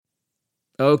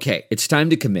Okay, it's time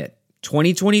to commit.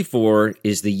 2024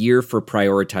 is the year for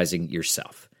prioritizing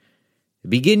yourself.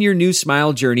 Begin your new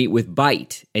smile journey with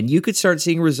Byte, and you could start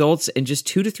seeing results in just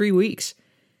 2 to 3 weeks.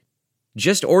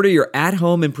 Just order your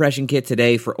at-home impression kit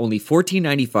today for only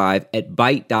 $14.95 at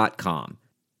Byte.com.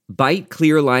 Byte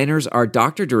clear liners are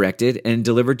doctor-directed and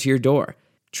delivered to your door.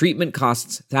 Treatment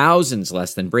costs thousands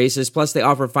less than braces, plus they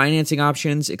offer financing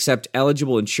options, accept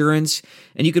eligible insurance,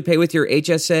 and you could pay with your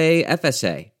HSA,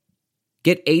 FSA.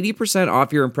 Get 80%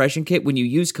 off your impression kit when you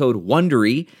use code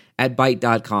WONDERY at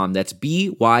Byte.com. That's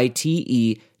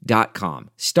BYTE.com.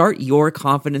 Start your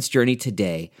confidence journey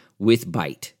today with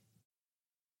Byte.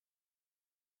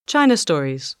 China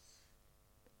Stories.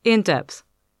 In depth.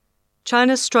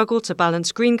 China's struggle to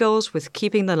balance green goals with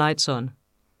keeping the lights on.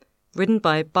 Written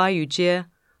by Bai Yujie,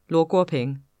 Luo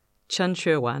Guoping, Chen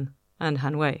Xuewan, and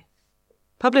Han Wei.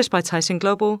 Published by Caixin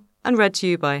Global and read to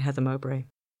you by Heather Mowbray.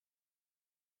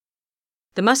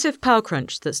 The massive power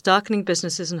crunch that's darkening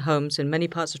businesses and homes in many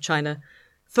parts of China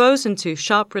throws into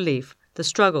sharp relief the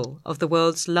struggle of the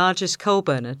world's largest coal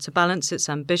burner to balance its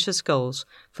ambitious goals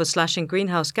for slashing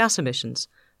greenhouse gas emissions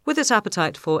with its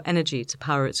appetite for energy to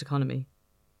power its economy.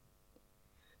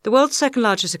 The world's second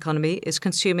largest economy is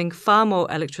consuming far more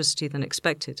electricity than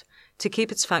expected to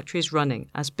keep its factories running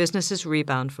as businesses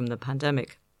rebound from the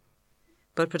pandemic.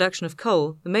 But production of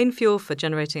coal, the main fuel for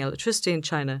generating electricity in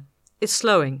China, is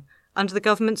slowing under the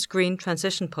government's green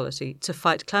transition policy to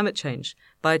fight climate change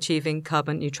by achieving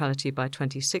carbon neutrality by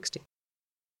 2060.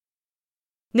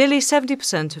 Nearly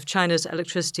 70% of China's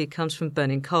electricity comes from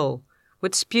burning coal,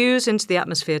 which spews into the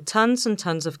atmosphere tons and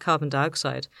tons of carbon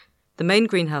dioxide, the main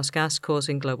greenhouse gas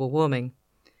causing global warming.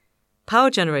 Power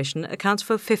generation accounts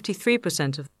for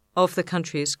 53% of the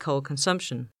country's coal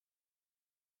consumption.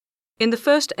 In the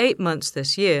first 8 months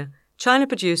this year, China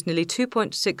produced nearly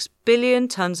 2.6 billion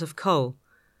tons of coal,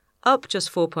 up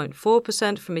just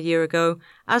 4.4% from a year ago,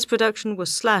 as production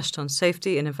was slashed on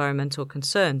safety and environmental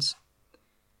concerns.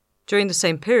 During the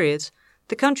same period,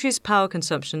 the country's power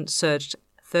consumption surged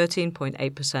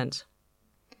 13.8%.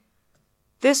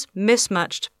 This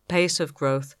mismatched pace of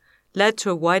growth led to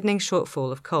a widening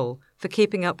shortfall of coal for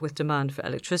keeping up with demand for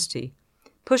electricity,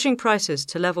 pushing prices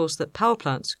to levels that power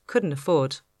plants couldn't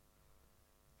afford.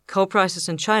 Coal prices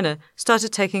in China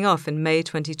started taking off in May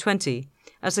 2020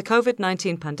 as the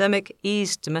COVID-19 pandemic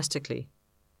eased domestically.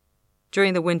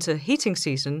 During the winter heating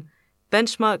season,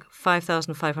 benchmark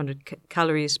 5,500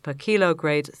 calories per kilo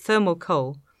grade thermal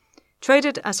coal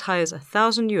traded as high as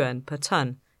 1,000 yuan per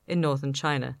ton in northern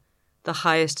China, the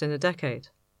highest in a decade.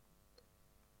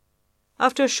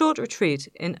 After a short retreat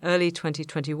in early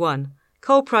 2021,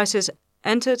 coal prices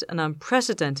entered an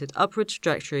unprecedented upward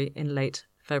trajectory in late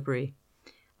February.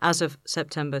 As of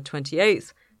September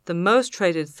 28th, the most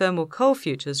traded thermal coal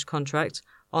futures contract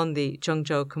on the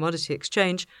Zhengzhou Commodity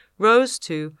Exchange rose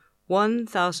to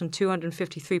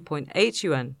 1,253.8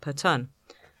 yuan per ton,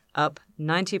 up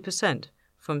 90%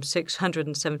 from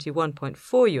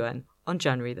 671.4 yuan on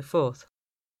January the 4th.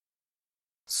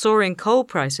 Soaring coal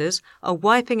prices are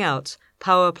wiping out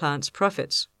power plants'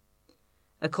 profits.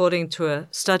 According to a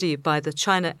study by the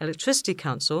China Electricity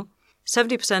Council,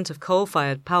 70% of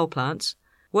coal-fired power plants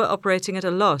were operating at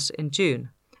a loss in June,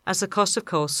 as the cost of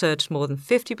coal surged more than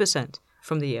 50%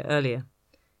 from the year earlier.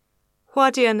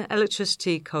 Huadian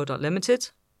Electricity Co.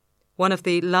 Limited, one of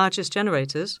the largest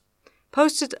generators,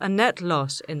 posted a net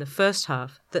loss in the first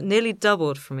half that nearly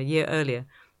doubled from a year earlier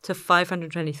to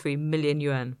 523 million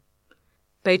yuan.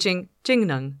 Beijing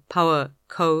Jingneng Power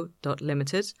Co.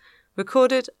 Limited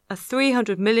recorded a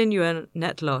 300 million yuan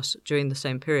net loss during the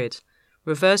same period,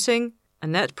 reversing a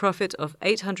net profit of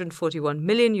 841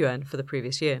 million yuan for the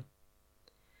previous year.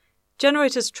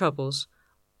 Generators' troubles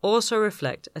also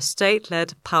reflect a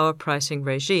state-led power pricing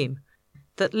regime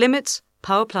that limits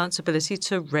power plants' ability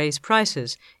to raise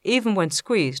prices, even when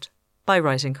squeezed by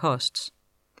rising costs.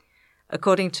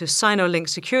 According to Sinolink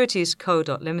Securities Co.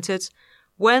 Limited,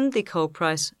 when the coal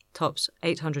price tops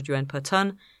 800 yuan per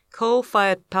ton,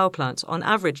 coal-fired power plants on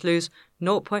average lose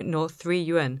 0.03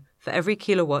 yuan for every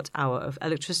kilowatt hour of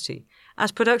electricity,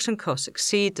 as production costs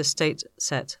exceed the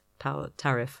state-set power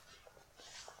tariff.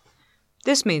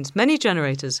 This means many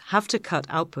generators have to cut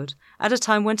output at a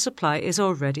time when supply is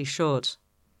already short.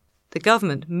 The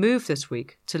government moved this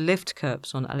week to lift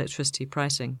curbs on electricity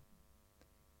pricing.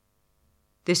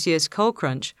 This year's coal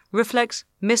crunch reflects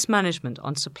mismanagement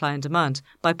on supply and demand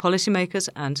by policymakers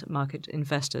and market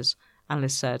investors,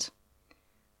 analysts said.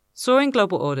 Soaring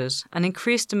global orders and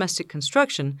increased domestic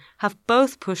construction have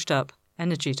both pushed up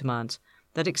energy demand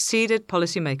that exceeded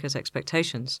policymakers'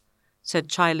 expectations, said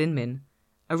Chai Linmin,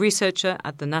 a researcher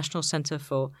at the National Center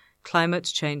for climate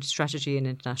change strategy and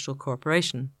international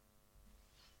cooperation.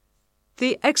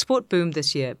 The export boom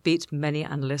this year beat many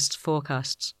analysts'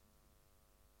 forecasts.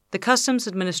 The Customs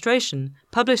Administration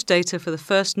published data for the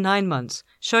first 9 months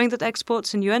showing that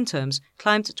exports in yuan terms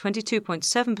climbed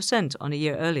 22.7% on a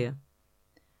year earlier.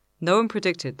 No one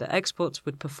predicted that exports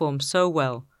would perform so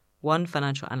well, one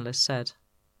financial analyst said.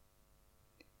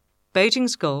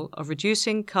 Beijing's goal of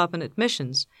reducing carbon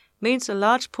emissions means a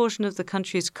large portion of the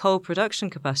country's coal production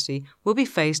capacity will be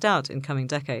phased out in coming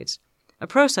decades, a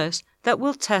process that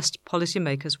will test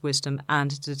policymakers' wisdom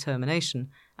and determination,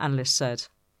 analysts said.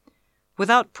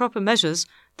 Without proper measures,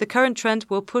 the current trend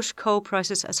will push coal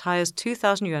prices as high as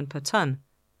 2,000 yuan per tonne,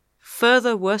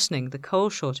 further worsening the coal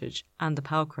shortage and the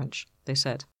power crunch, they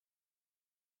said.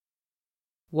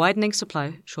 Widening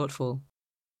supply shortfall.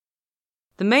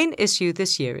 The main issue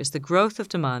this year is the growth of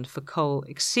demand for coal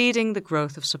exceeding the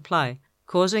growth of supply,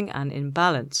 causing an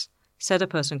imbalance, said a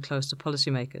person close to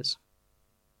policymakers.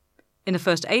 In the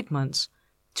first 8 months,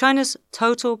 China's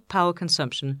total power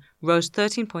consumption rose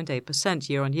 13.8%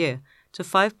 year-on-year to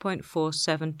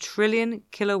 5.47 trillion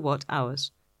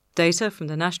kilowatt-hours, data from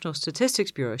the National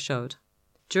Statistics Bureau showed.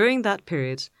 During that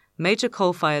period, major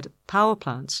coal-fired power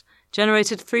plants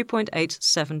generated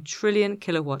 3.87 trillion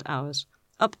kilowatt-hours,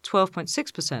 up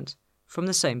 12.6% from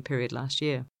the same period last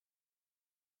year.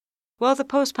 While the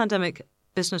post-pandemic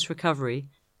business recovery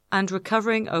and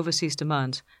recovering overseas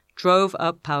demand drove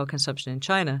up power consumption in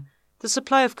China, the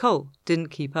supply of coal didn't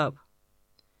keep up.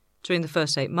 During the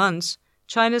first 8 months,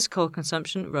 China's coal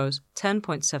consumption rose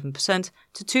 10.7%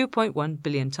 to 2.1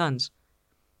 billion tonnes,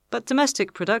 but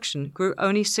domestic production grew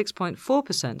only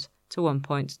 6.4% to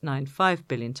 1.95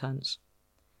 billion tonnes.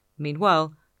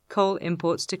 Meanwhile, coal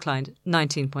imports declined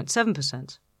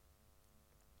 19.7%.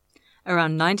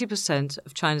 Around 90%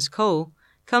 of China's coal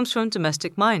comes from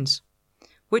domestic mines,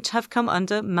 which have come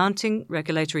under mounting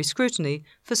regulatory scrutiny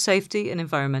for safety and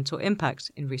environmental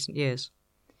impact in recent years.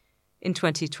 In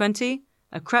 2020,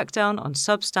 a crackdown on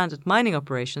substandard mining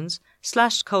operations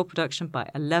slashed coal production by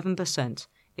 11%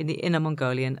 in the Inner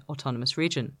Mongolian Autonomous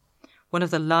Region, one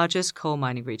of the largest coal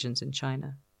mining regions in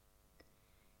China.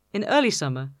 In early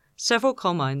summer, several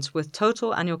coal mines with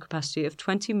total annual capacity of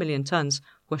 20 million tonnes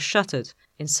were shuttered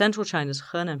in central China's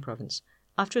Henan province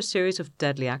after a series of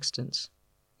deadly accidents.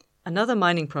 Another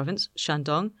mining province,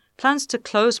 Shandong, plans to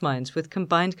close mines with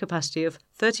combined capacity of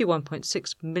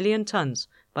 31.6 million tonnes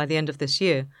by the end of this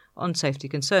year on safety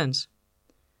concerns.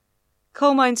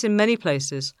 Coal mines in many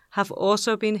places have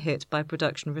also been hit by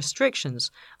production restrictions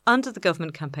under the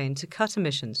government campaign to cut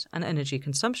emissions and energy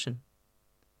consumption.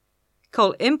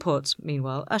 Coal imports,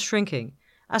 meanwhile, are shrinking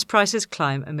as prices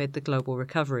climb amid the global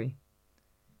recovery.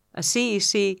 A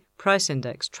CEC price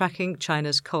index tracking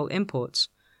China's coal imports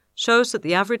shows that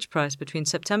the average price between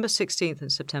September 16th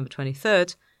and September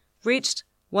 23rd reached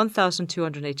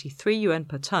 1,283 yuan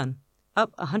per tonne,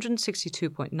 up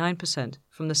 162.9%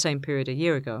 from the same period a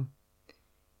year ago.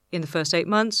 In the first 8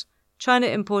 months, China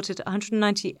imported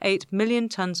 198 million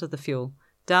tonnes of the fuel,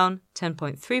 down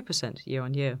 10.3%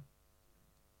 year-on-year.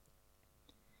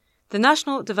 The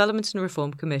National Development and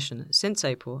Reform Commission, since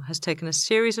April, has taken a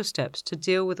series of steps to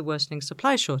deal with the worsening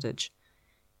supply shortage,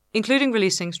 including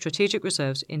releasing strategic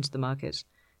reserves into the market,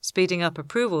 speeding up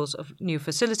approvals of new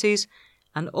facilities,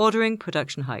 and ordering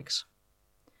production hikes.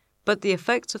 But the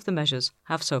effects of the measures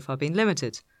have so far been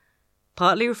limited,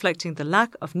 partly reflecting the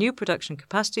lack of new production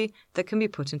capacity that can be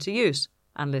put into use,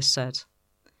 analysts said.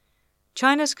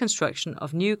 China's construction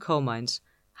of new coal mines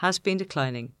has been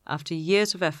declining after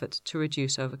years of effort to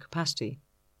reduce overcapacity.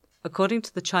 According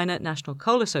to the China National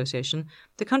Coal Association,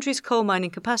 the country's coal mining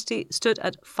capacity stood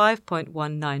at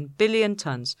 5.19 billion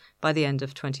tonnes by the end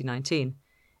of 2019,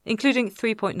 including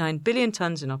 3.9 billion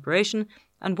tonnes in operation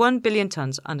and 1 billion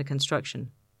tonnes under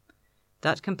construction.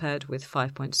 That compared with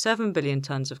 5.7 billion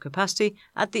tonnes of capacity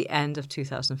at the end of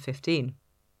 2015.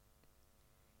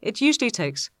 It usually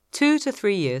takes 2 to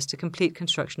 3 years to complete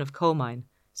construction of coal mine,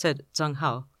 said Zhang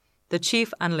Hao, the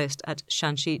chief analyst at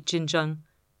Shanxi Jinzheng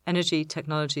Energy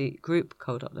Technology Group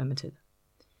Co. Limited.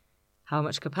 How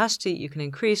much capacity you can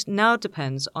increase now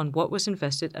depends on what was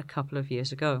invested a couple of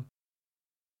years ago.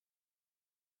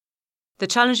 The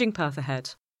challenging path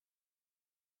ahead.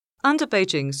 Under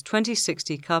Beijing's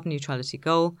 2060 carbon neutrality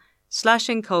goal,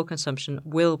 slashing coal consumption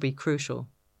will be crucial.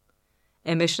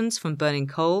 Emissions from burning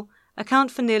coal account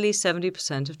for nearly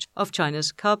 70% of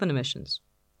China's carbon emissions.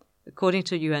 According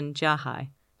to Yuan Jiahai,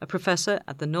 a professor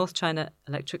at the North China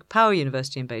Electric Power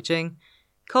University in Beijing,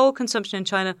 coal consumption in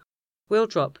China will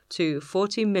drop to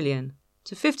 40 million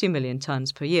to 50 million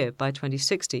tonnes per year by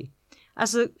 2060,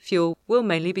 as the fuel will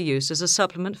mainly be used as a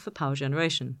supplement for power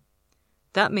generation.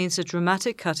 That means a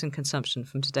dramatic cut in consumption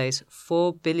from today's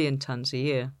 4 billion tonnes a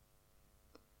year.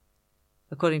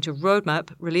 According to a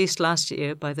roadmap released last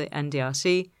year by the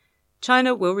NDRC,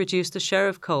 China will reduce the share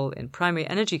of coal in primary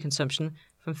energy consumption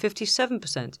from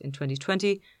 57% in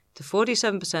 2020 to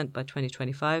 47% by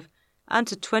 2025 and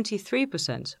to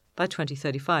 23% by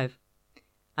 2035,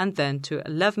 and then to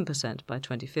 11% by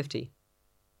 2050.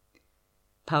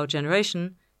 Power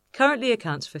generation currently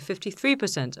accounts for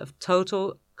 53% of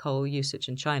total coal usage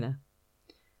in China,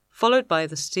 followed by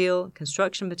the steel,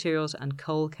 construction materials and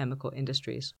coal chemical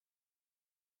industries.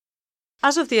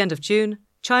 As of the end of June,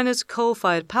 China's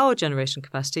coal-fired power generation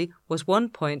capacity was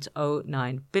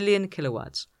 1.09 billion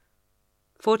kilowatts,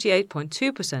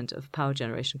 48.2% of power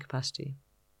generation capacity.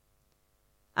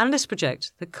 Analysts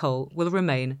project that coal will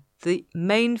remain the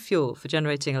main fuel for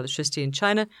generating electricity in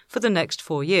China for the next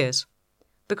 4 years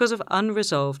because of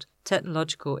unresolved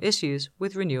technological issues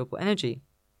with renewable energy.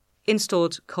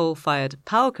 Installed coal-fired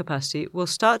power capacity will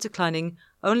start declining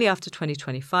only after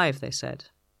 2025, they said.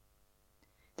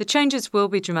 The changes will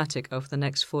be dramatic over the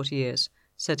next 40 years,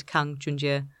 said Kang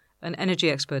Junjie, an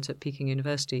energy expert at Peking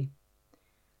University.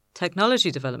 Technology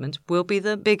development will be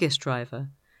the biggest driver,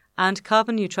 and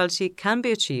carbon neutrality can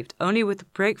be achieved only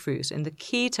with breakthroughs in the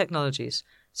key technologies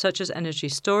such as energy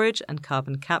storage and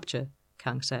carbon capture,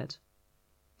 Kang said.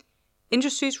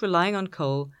 Industries relying on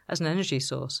coal as an energy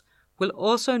source will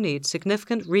also need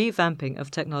significant revamping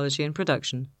of technology and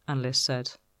production, analysts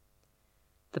said.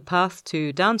 The path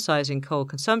to downsizing coal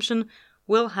consumption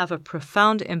will have a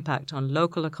profound impact on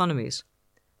local economies,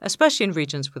 especially in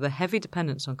regions with a heavy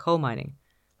dependence on coal mining,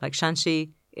 like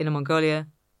Shanxi, Inner Mongolia,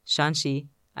 Shanxi,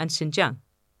 and Xinjiang.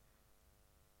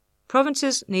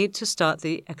 Provinces need to start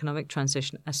the economic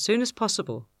transition as soon as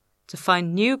possible to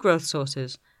find new growth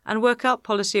sources and work out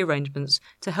policy arrangements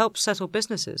to help settle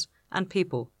businesses and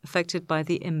people affected by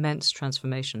the immense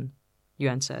transformation,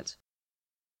 Yuan said.